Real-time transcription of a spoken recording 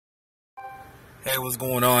Hey, what's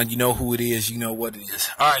going on? You know who it is. You know what it is.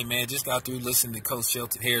 All right, man. Just got through listening to Coach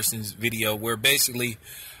Shelton Harrison's video where basically,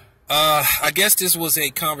 I guess this was a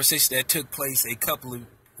conversation that took place a couple of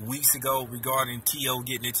weeks ago regarding T.O.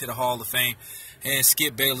 getting into the Hall of Fame and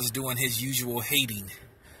Skip Bayless doing his usual hating,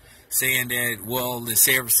 saying that, well, in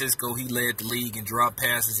San Francisco, he led the league in drop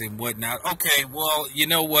passes and whatnot. Okay, well, you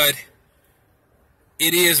know what?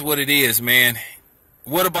 It is what it is, man.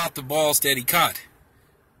 What about the balls that he caught?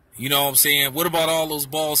 You know what I'm saying? What about all those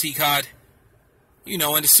balls he caught, in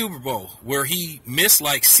the Super Bowl, where he missed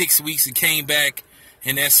like 6 weeks and came back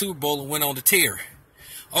in that Super Bowl and went on the tear?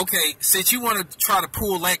 Okay, since you want to try to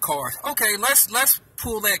pull that card, okay, let's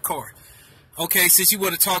pull that card. Okay, since you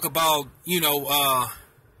want to talk about,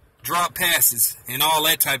 drop passes and all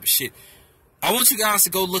that type of shit, I want you guys to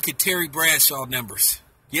go look at Terry Bradshaw numbers.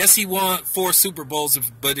 Yes, he won 4 Super Bowls,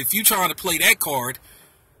 but if you're trying to play that card,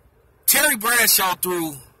 Terry Bradshaw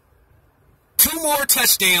threw 2 more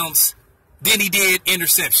touchdowns than he did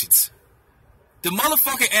interceptions. The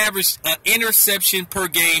motherfucker averaged an interception per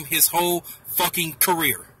game his whole fucking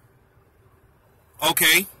career.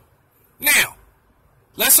 Okay? Now,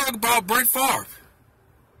 let's talk about Brett Favre.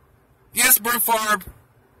 Yes, Brett Favre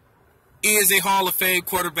is a Hall of Fame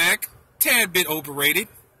quarterback. Tad bit overrated.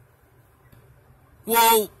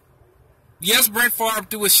 Well, yes, Brett Favre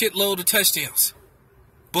threw a shitload of touchdowns.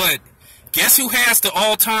 But guess who has the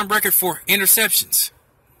all-time record for interceptions?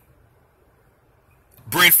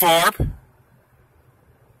 Brett Favre.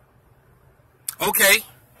 Okay.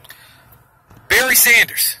 Barry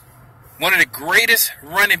Sanders, one of the greatest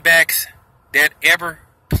running backs that ever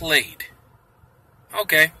played.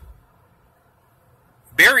 Okay.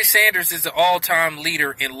 Barry Sanders is the all-time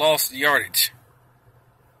leader in lost yardage.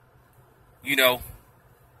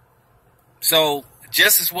 So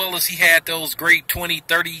just as well as he had those great 20,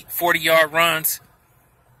 30, 40-yard runs,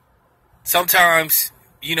 sometimes,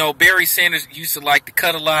 Barry Sanders used to like to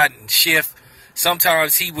cut a lot and shift.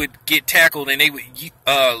 Sometimes he would get tackled and they would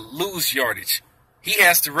lose yardage. He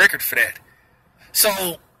has the record for that.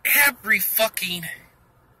 So every fucking,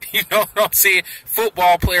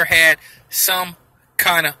 football player had some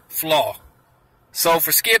kind of flaw. So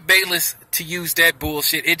for Skip Bayless to use that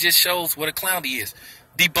bullshit, it just shows what a clown he is.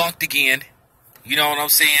 Debunked again. You know what I'm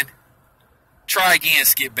saying? Try again,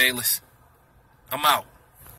 Skip Bayless. I'm out.